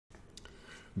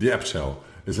The app shell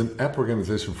is an app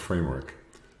organization framework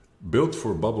built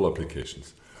for bubble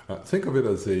applications. Think of it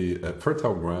as a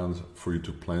fertile ground for you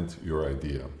to plant your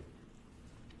idea.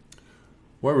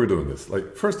 Why we're doing this?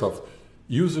 Like, first off,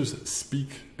 users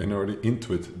speak and already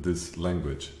intuit this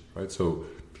language, right? So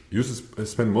users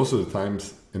spend most of the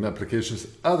times in applications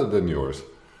other than yours.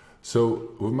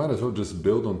 So we might as well just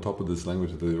build on top of this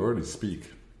language that they already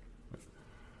speak.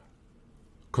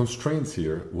 Constraints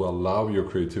here will allow your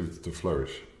creativity to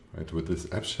flourish. Right? With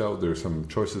this app shell, there are some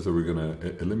choices that we're going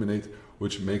to eliminate,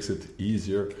 which makes it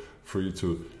easier for you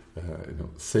to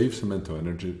save some mental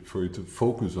energy, for you to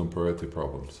focus on priority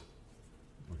problems.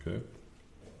 Okay.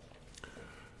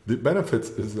 The benefits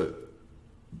is that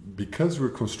because we're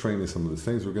constraining some of these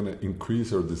things, we're going to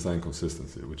increase our design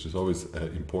consistency, which is always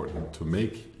important to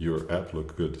make your app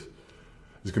look good.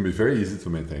 It's going to be very easy to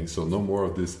maintain, so no more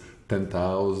of these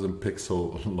 10,000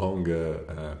 pixel long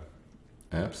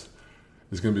apps.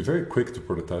 It's going to be very quick to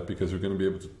prototype because we're going to be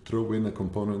able to throw in a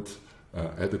component,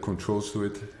 add the controls to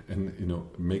it, and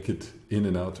make it in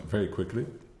and out very quickly.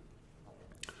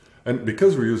 And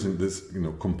because we're using this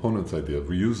components idea,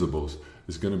 reusables,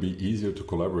 it's going to be easier to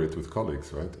collaborate with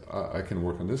colleagues, right? I can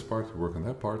work on this part, work on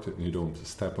that part, and you don't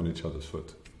step on each other's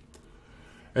foot.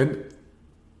 And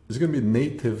it's going to be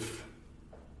native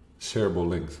shareable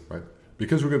links, right?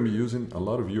 Because we're going to be using a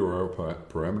lot of URL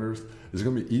parameters, it's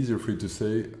going to be easier for you to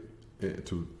say,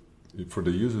 for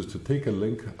the users to take a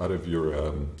link out of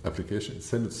your application,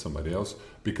 send it to somebody else,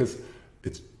 because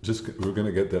it's just, we're going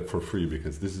to get that for free,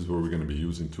 because this is what we're going to be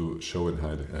using to show and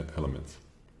hide elements.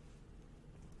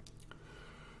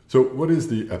 So what is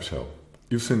the app shell?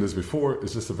 You've seen this before.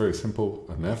 It's just a very simple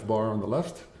nav bar on the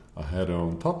left, a header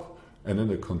on top, and then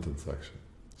the content section.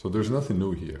 So there's nothing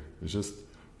new here. It's just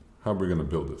how we're going to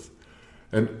build this.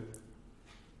 And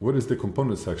what does the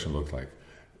component section look like?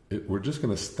 We're just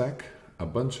going to stack a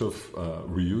bunch of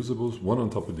reusables, one on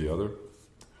top of the other,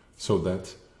 so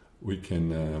that we can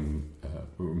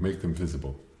make them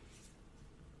visible.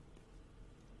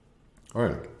 All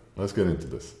right, let's get into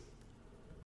this.